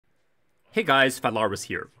Hey guys, Phalaris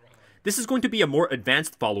here. This is going to be a more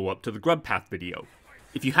advanced follow-up to the Grub path video.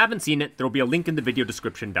 If you haven't seen it, there will be a link in the video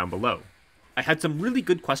description down below. I had some really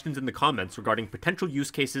good questions in the comments regarding potential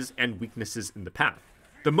use cases and weaknesses in the path.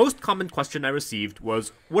 The most common question I received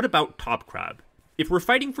was, what about top crab? If we're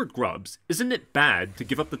fighting for grubs, isn't it bad to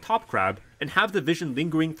give up the top crab and have the vision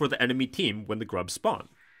lingering for the enemy team when the grubs spawn?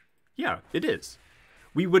 Yeah, it is.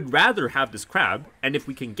 We would rather have this crab, and if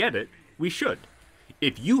we can get it, we should.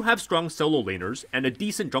 If you have strong solo laners and a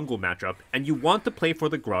decent jungle matchup and you want to play for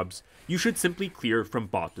the grubs, you should simply clear from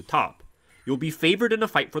bot to top. You'll be favored in a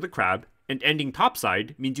fight for the crab, and ending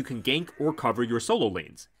topside means you can gank or cover your solo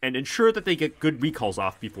lanes, and ensure that they get good recalls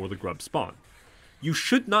off before the grubs spawn. You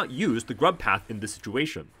should not use the grub path in this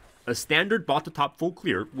situation. A standard bot to top full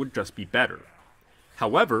clear would just be better.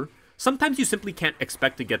 However, sometimes you simply can't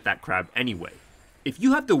expect to get that crab anyway. If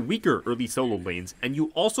you have the weaker early solo lanes and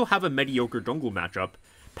you also have a mediocre jungle matchup,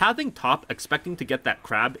 pathing top expecting to get that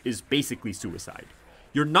crab is basically suicide.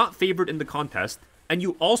 You're not favored in the contest, and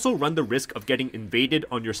you also run the risk of getting invaded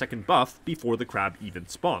on your second buff before the crab even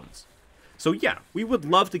spawns. So yeah, we would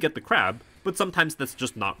love to get the crab, but sometimes that's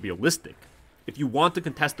just not realistic. If you want to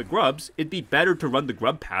contest the grubs, it'd be better to run the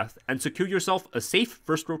grub path and secure yourself a safe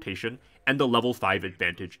first rotation and a level 5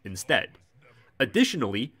 advantage instead.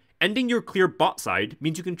 Additionally, ending your clear bot side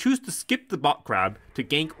means you can choose to skip the bot crab to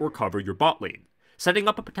gank or cover your bot lane, setting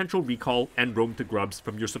up a potential recall and roam to grubs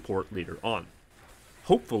from your support later on.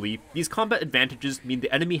 Hopefully, these combat advantages mean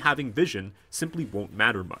the enemy having vision simply won't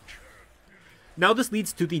matter much. Now this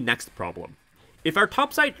leads to the next problem. If our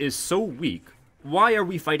topside is so weak, why are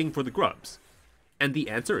we fighting for the grubs? And the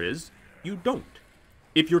answer is, you don't.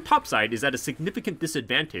 If your topside is at a significant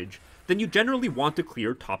disadvantage, then you generally want to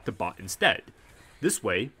clear top to bot instead. This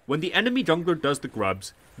way, when the enemy jungler does the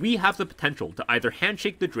grubs, we have the potential to either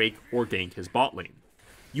handshake the Drake or gank his bot lane.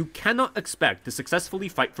 You cannot expect to successfully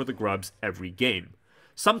fight for the grubs every game.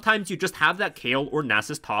 Sometimes you just have that Kayle or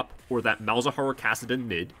Nasus top, or that Malzahar or Kassadin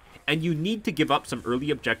mid, and you need to give up some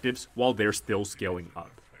early objectives while they're still scaling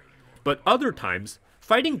up. But other times,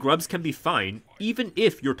 fighting grubs can be fine even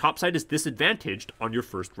if your topside is disadvantaged on your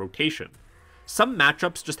first rotation. Some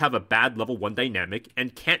matchups just have a bad level 1 dynamic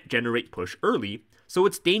and can't generate push early, so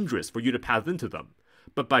it's dangerous for you to path into them,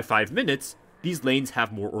 but by 5 minutes, these lanes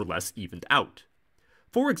have more or less evened out.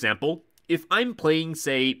 For example, if I'm playing,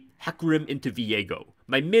 say, Hecarim into Viego,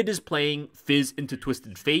 my mid is playing Fizz into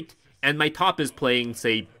Twisted Fate, and my top is playing,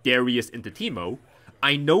 say, Darius into Teemo,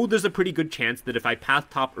 I know there's a pretty good chance that if I path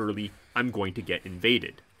top early, I'm going to get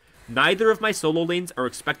invaded. Neither of my solo lanes are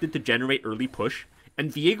expected to generate early push, and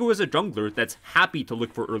Viego is a jungler that's happy to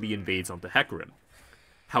look for early invades onto Hecarim.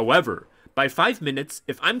 However, by 5 minutes,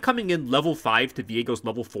 if I'm coming in level 5 to Viego's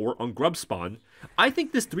level 4 on Grub spawn, I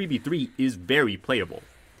think this 3v3 is very playable.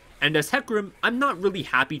 And as Hecarim, I'm not really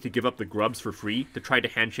happy to give up the grubs for free to try to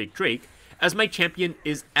handshake Drake, as my champion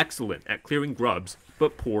is excellent at clearing grubs,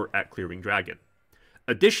 but poor at clearing dragon.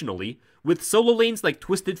 Additionally, with solo lanes like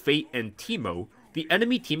Twisted Fate and Teemo, the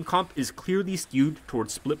enemy team comp is clearly skewed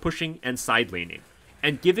towards split pushing and side laning,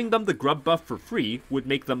 and giving them the grub buff for free would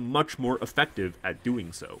make them much more effective at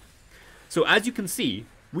doing so. So as you can see,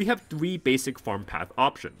 we have 3 basic farm path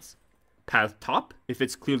options. Path top, if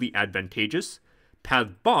it's clearly advantageous, path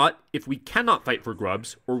bot, if we cannot fight for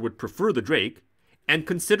grubs or would prefer the Drake, and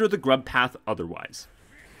consider the grub path otherwise.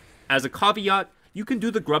 As a caveat, you can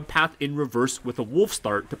do the grub path in reverse with a wolf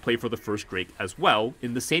start to play for the first Drake as well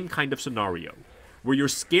in the same kind of scenario, where you're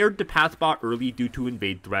scared to path bot early due to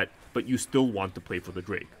invade threat, but you still want to play for the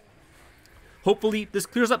Drake. Hopefully, this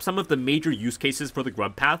clears up some of the major use cases for the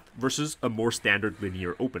grub path versus a more standard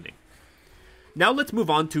linear opening. Now let's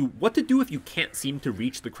move on to what to do if you can't seem to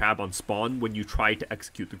reach the crab on spawn when you try to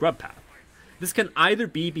execute the grub path. This can either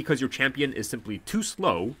be because your champion is simply too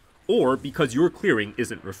slow, or because your clearing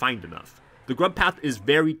isn't refined enough. The grub path is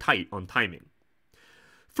very tight on timing.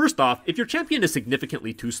 First off, if your champion is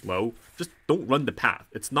significantly too slow, just don't run the path,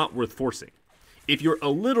 it's not worth forcing. If you're a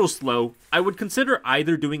little slow, I would consider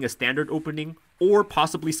either doing a standard opening or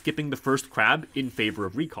possibly skipping the first crab in favor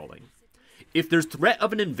of recalling. If there's threat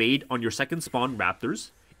of an invade on your second spawn raptors,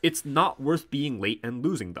 it's not worth being late and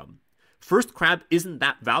losing them. First crab isn't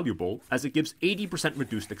that valuable as it gives 80%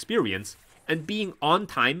 reduced experience, and being on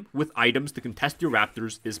time with items to contest your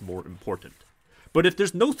raptors is more important. But if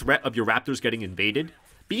there's no threat of your raptors getting invaded,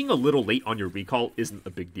 being a little late on your recall isn't a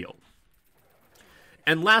big deal.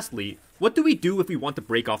 And lastly, what do we do if we want to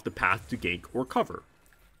break off the path to gank or cover?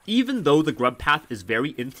 Even though the grub path is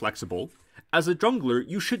very inflexible, as a jungler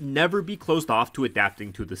you should never be closed off to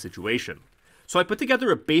adapting to the situation. So I put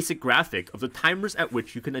together a basic graphic of the timers at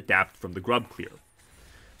which you can adapt from the grub clear.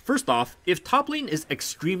 First off, if top lane is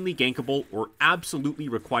extremely gankable or absolutely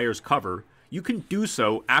requires cover, you can do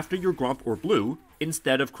so after your Gromp or blue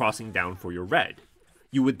instead of crossing down for your red.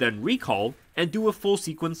 You would then recall and do a full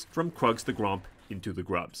sequence from Krugs the Gromp into the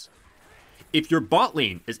Grubs. If your bot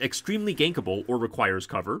lane is extremely gankable or requires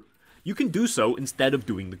cover, you can do so instead of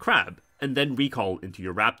doing the Crab, and then recall into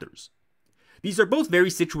your Raptors. These are both very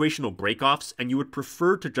situational breakoffs, and you would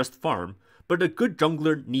prefer to just farm, but a good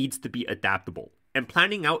jungler needs to be adaptable, and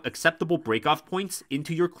planning out acceptable breakoff points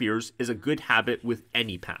into your clears is a good habit with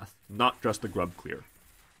any path, not just the Grub clear.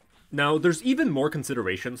 Now, there's even more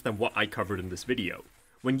considerations than what I covered in this video.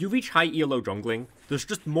 When you reach high ELO jungling, there's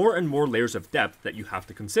just more and more layers of depth that you have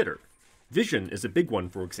to consider. Vision is a big one,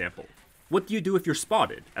 for example. What do you do if you're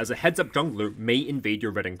spotted, as a heads-up jungler may invade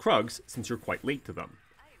your red and Krugs since you're quite late to them?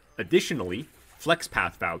 Additionally, flex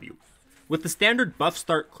path value. With the standard buff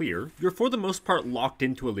start clear, you're for the most part locked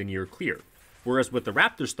into a linear clear, whereas with the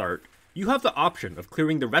Raptor start, you have the option of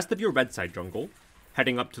clearing the rest of your red side jungle,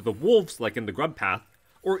 heading up to the wolves like in the Grub path,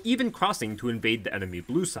 or even crossing to invade the enemy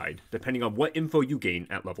blue side, depending on what info you gain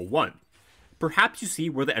at level 1. Perhaps you see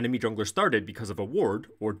where the enemy jungler started because of a ward,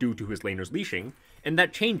 or due to his laner's leashing, and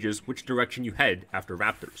that changes which direction you head after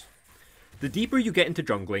Raptors. The deeper you get into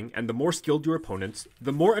jungling, and the more skilled your opponents,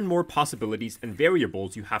 the more and more possibilities and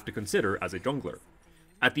variables you have to consider as a jungler.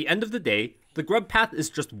 At the end of the day, the Grub path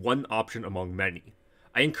is just one option among many.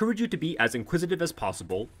 I encourage you to be as inquisitive as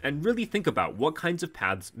possible, and really think about what kinds of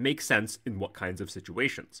paths make sense in what kinds of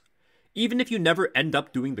situations. Even if you never end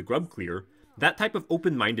up doing the Grub clear, that type of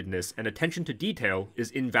open-mindedness and attention to detail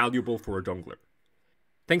is invaluable for a jungler.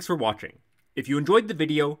 Thanks for watching. If you enjoyed the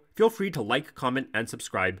video, feel free to like, comment, and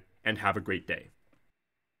subscribe, and have a great day.